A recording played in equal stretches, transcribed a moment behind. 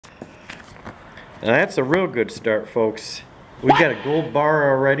Now that's a real good start, folks. We got a gold bar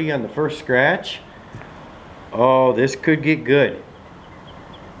already on the first scratch. Oh, this could get good.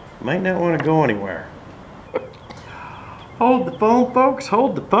 Might not want to go anywhere. Hold the phone, folks.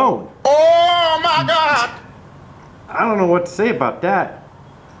 Hold the phone. Oh my God! I don't know what to say about that.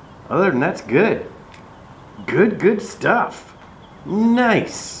 Other than that's good. Good stuff.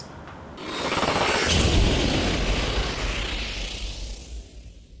 Nice.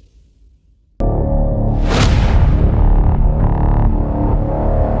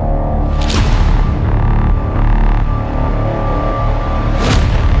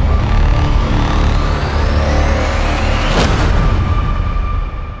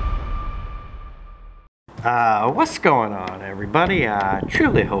 What's going on, everybody? I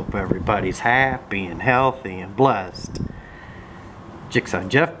truly hope everybody's happy and healthy and blessed. Jigsaw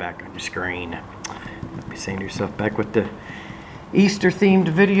Jeff back on your screen. Might be saying to yourself, back with the Easter themed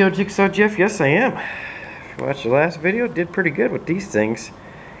video, Jigsaw Jeff? Yes, I am. If you watched the last video, did pretty good with these things.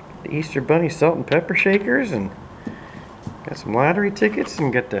 The Easter Bunny salt and pepper shakers, and got some lottery tickets,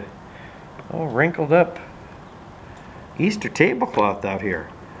 and got the all wrinkled up Easter tablecloth out here.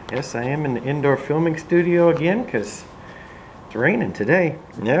 Yes, I am in the indoor filming studio again because it's raining today.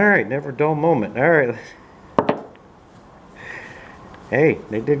 Alright, never a dull moment. Alright. Hey,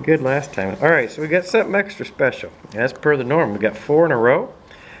 they did good last time. Alright, so we got something extra special. As per the norm, we got 4 in a row.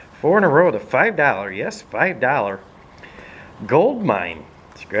 4 in a row, the $5, yes, $5 gold mine.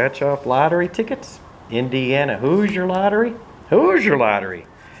 Scratch off lottery tickets. Indiana Hoosier Lottery. Hoosier Lottery.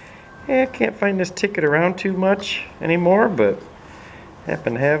 Yeah, I can't find this ticket around too much anymore, but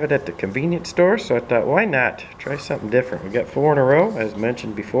happen to have it at the convenience store, so I thought, why not? Try something different. We got 4 in a row, as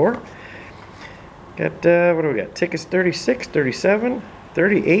mentioned before. Got, what do we got? Tickets 36, 37,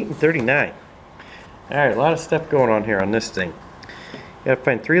 38, and 39. Alright, a lot of stuff going on here on this thing. You gotta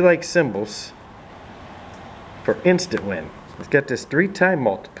find 3 like symbols for instant win. It's got this 3-time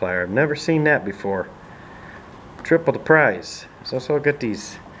multiplier. I've never seen that before. Triple the prize. It's also got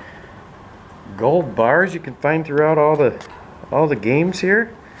these gold bars you can find throughout all the games here.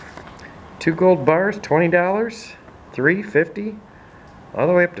 2 gold bars, $20, 3, $50, all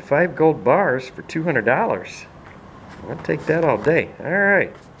the way up to 5 gold bars for $200. I'll take that all day.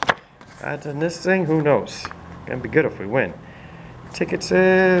 Alright. Odds on this thing, who knows? Gonna be good if we win. Ticket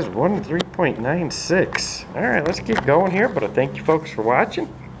says 1-3.96. Alright, let's get going here, but I thank you folks for watching.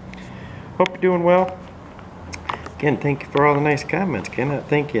 Hope you're doing well. Again, thank you for all the nice comments. Cannot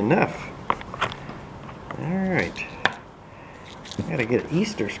thank you enough. Alright. I gotta get an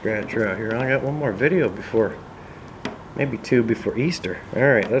Easter scratcher out here. I got one more video before, maybe 2 before Easter.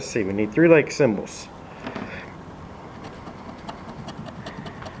 Alright, let's see. We need 3 like symbols.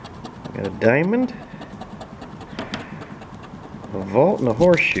 Got a diamond, a vault, and a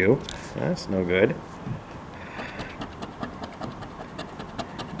horseshoe. That's no good.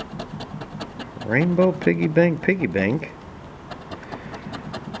 Rainbow piggy bank.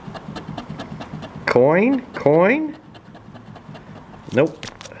 Coin. Nope.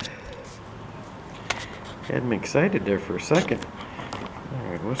 Had me excited there for a second.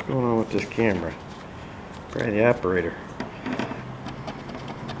 Alright, what's going on with this camera? Probably the operator.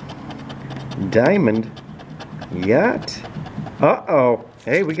 Diamond. Yacht. Uh-oh.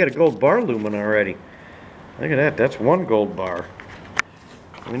 Hey, we got a gold bar looming already. Look at that. That's 1 gold bar.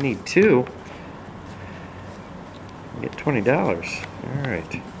 We need 2. Get $20.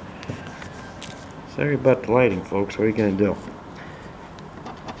 Alright. Sorry about the lighting, folks. What are you going to do?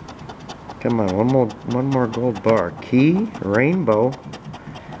 Come on, one more gold bar. Key, rainbow,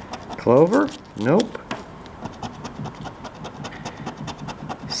 clover, nope.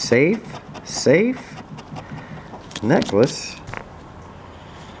 Safe, necklace,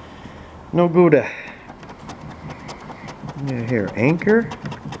 no Gouda. Yeah, here, anchor,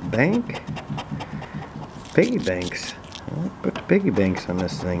 bank, piggy banks. I'll put the piggy banks on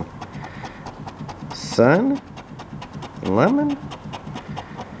this thing. Sun, lemon,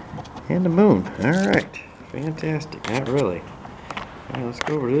 and the moon. Alright. Fantastic. Not really. Alright, let's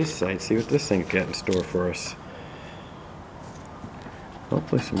go over to this side, see what this thing's got in store for us.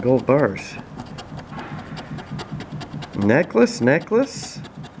 Hopefully some gold bars. Necklace,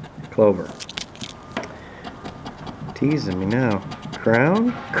 clover. Teasing me now.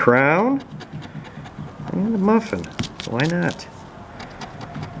 Crown, and a muffin. Why not?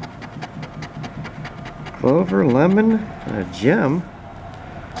 Clover, lemon, and a gem.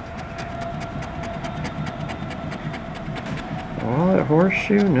 Wallet,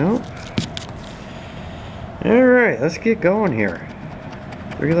 horseshoe, nope. Alright, let's get going here.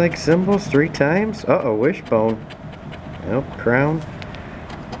 3 like symbols 3 times. Uh-oh, wishbone. Nope, crown.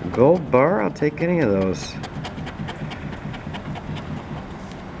 Gold bar, I'll take any of those.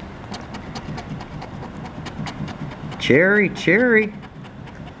 Cherry, cherry.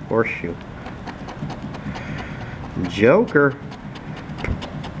 Horseshoe. Joker.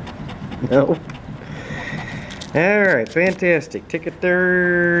 Nope. Alright, fantastic. Ticket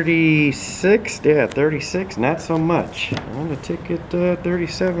 36. Yeah, 36, not so much. On to ticket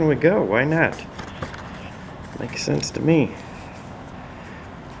 37 we go. Why not? Makes sense to me.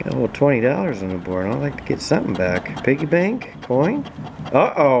 Got a little $20 on the board. I'd like to get something back. Piggy bank? Coin?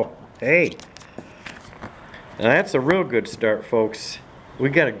 Uh-oh. Hey. Now that's a real good start, folks. We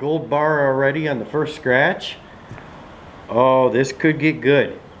got a gold bar already on the first scratch. Oh, this could get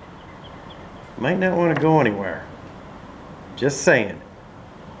good. Might not want to go anywhere. Just saying.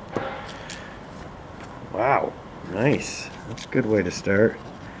 Wow. Nice. That's a good way to start.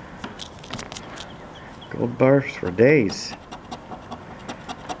 Gold bars for days.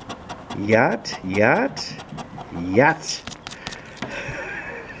 Yacht, yacht, yacht.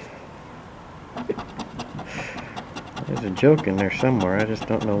 There's a joke in there somewhere, I just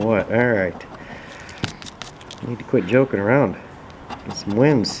don't know what. Alright. Need to quit joking around. Get some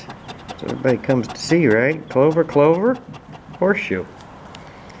wins. So everybody comes to see, right? Clover, clover, horseshoe.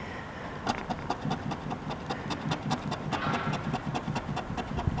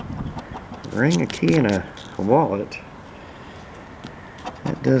 Ring, a key, and a wallet.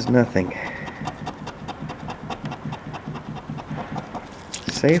 That does nothing.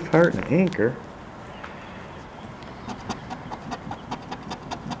 Safe, heart, and anchor.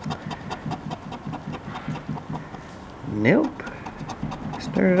 Nope.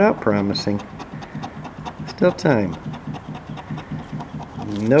 Started out promising. Still time.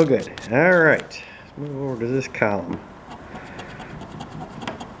 No good. Alright. Let's move over to this column.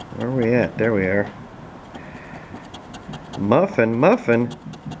 Where are we at? There we are. Muffin, muffin.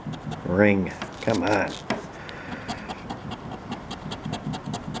 Ring. Come on.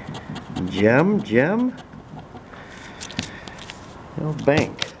 Gem, gem. No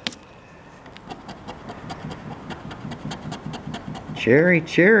bank. Cherry,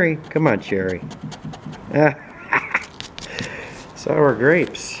 cherry. Come on, cherry. Sour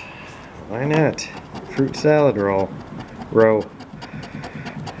grapes. Why not? Fruit salad roll. Row.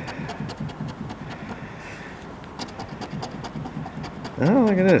 Oh,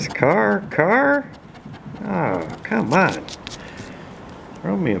 look at this. Car, car. Oh, come on.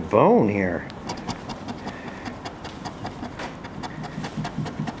 Throw me a bone here.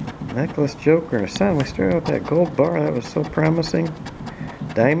 Necklace, joker, and a sun. We started with that gold bar. That was so promising.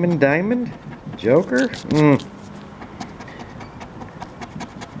 Diamond, diamond. Joker.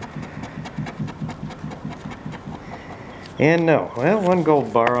 And no. Well, one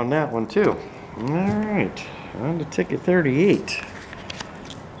gold bar on that one too. Alright. On to ticket 38.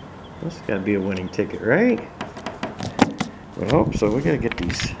 This has got to be a winning ticket, right? I hope so. We got to get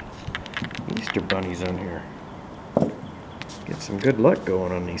these Easter bunnies on here. Get some good luck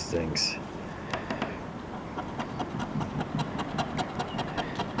going on these things.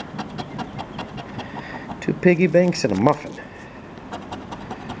 Two piggy banks and a muffin.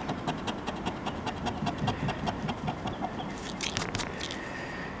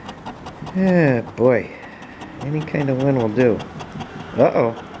 Yeah, boy. Any kind of win will do.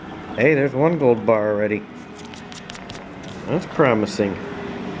 Uh-oh. Hey, there's one gold bar already. That's promising.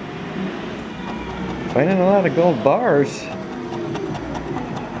 Finding a lot of gold bars.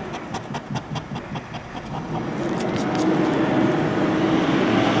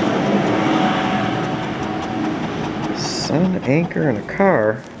 Sun, anchor, and a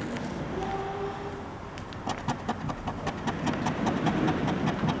car.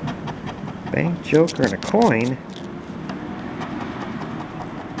 Bank, joker, and a coin.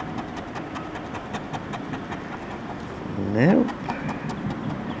 Nope.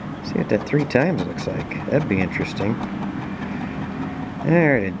 See what that 3 times looks like. That'd be interesting.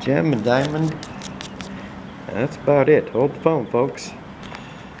 Alright, a gem, a diamond. That's about it. Hold the phone, folks.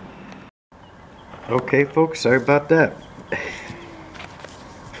 Okay, folks, sorry about that.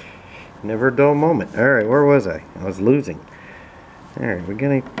 Never a dull moment. Alright, where was I? I was losing. Alright, we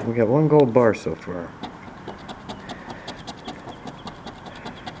got one gold bar so far.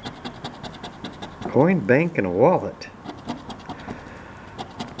 Coin, bank, and a wallet.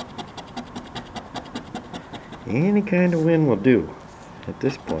 Any kind of win will do at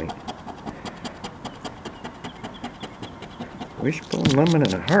this point. Wishbone, lemon,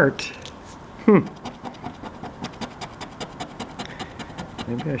 and a heart.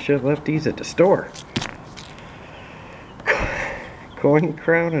 Maybe I should have left these at the store. Coin,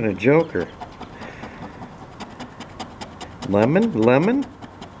 crown, and a joker. Lemon, lemon.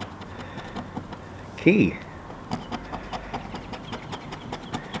 Key.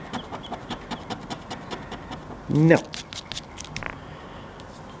 No.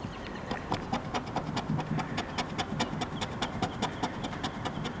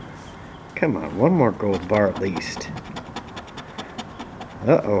 Come on, one more gold bar at least.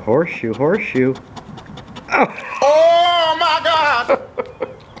 Uh-oh, horseshoe, horseshoe. Oh! Oh my God!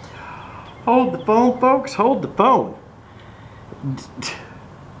 Hold the phone, folks, hold the phone.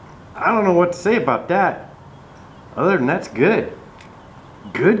 I don't know what to say about that. Other than that's good.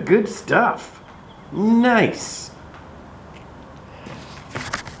 Good stuff. Nice.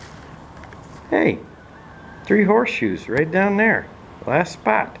 Hey, 3 horseshoes right down there. Last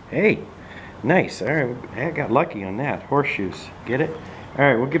spot. Hey, nice. All right, I got lucky on that. Horseshoes. Get it? All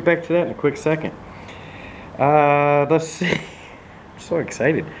right, we'll get back to that in a quick second. Let's see. I'm so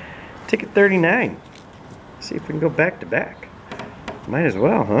excited. Ticket 39. See if we can go back to back. Might as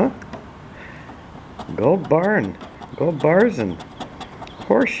well, huh? Gold bars and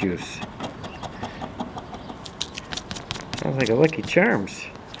horseshoes. Sounds like a Lucky Charms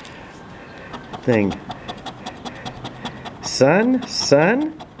thing. Sun?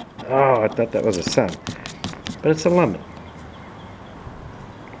 Oh, I thought that was a sun. But it's a lemon.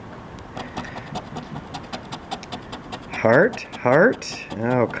 Heart?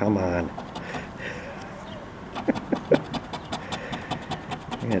 Oh, come on.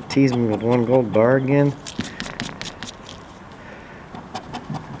 You're gonna tease me with 1 gold bar again?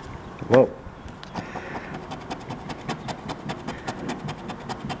 Whoa.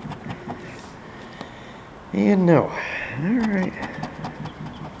 And no. Alright.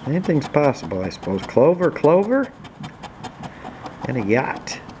 Anything's possible, I suppose. Clover. And a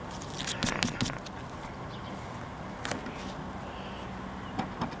yacht.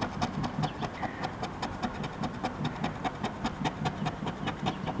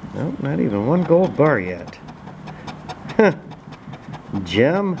 Nope, not even 1 gold bar yet. Huh.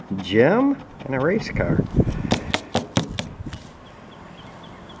 Gem, and a race car.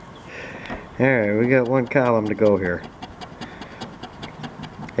 Alright, we got 1 column to go here.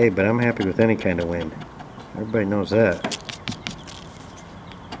 Hey, but I'm happy with any kind of win. Everybody knows that.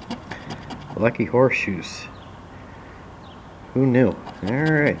 Lucky horseshoes. Who knew?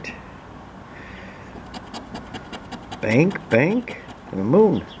 Alright. Bank, and a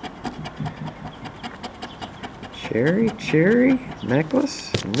moon. Cherry,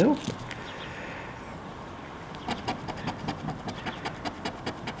 necklace? Nope.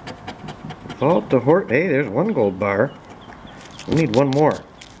 Vault the horse. Hey, there's 1 gold bar. We need 1 more,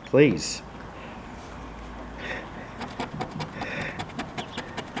 please.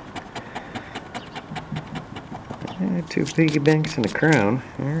 And 2 piggy banks and a crown.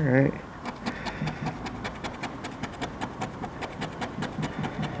 Alright.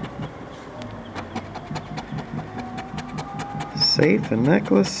 Safe, a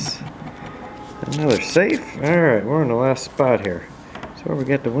necklace, another safe. Alright, we're in the last spot here. So where we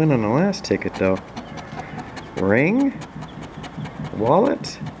got the win on the last ticket though. Ring,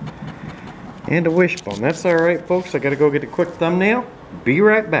 wallet, and a wishbone. That's alright, folks. I gotta go get a quick thumbnail. Be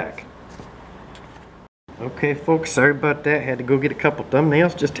right back. Okay, folks, sorry about that. Had to go get a couple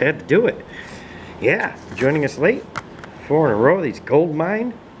thumbnails. Just had to do it. Yeah, joining us late. 4 in a row, these gold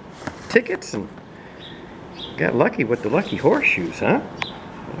mine tickets, and got lucky with the lucky horseshoes, huh?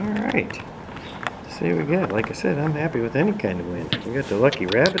 Alright. See what we got. Like I said, I'm happy with any kind of win. We got the lucky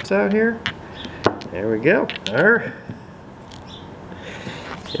rabbits out here. There we go. Alright.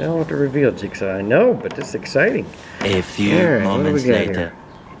 You don't want to reveal Jigsaw, I know, but this is exciting. A few moments later.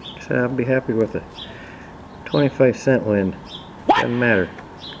 So I'll be happy with a 25-cent win. Doesn't matter.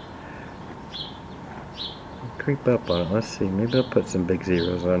 Creep up on it. Let's see. Maybe I'll put some big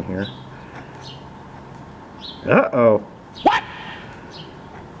zeros on here. Uh-oh. What?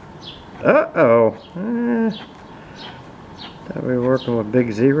 Uh-oh. Thought we were working with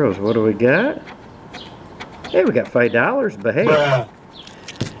big zeros. What do we got? Hey, we got $5, but hey. Bruh.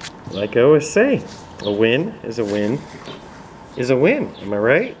 Like I always say, a win is a win is a win. Am I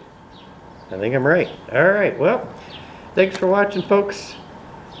right? I think I'm right. Alright, well, thanks for watching, folks.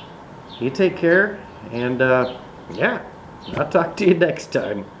 You take care, and yeah, I'll talk to you next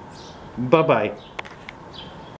time. Bye-bye.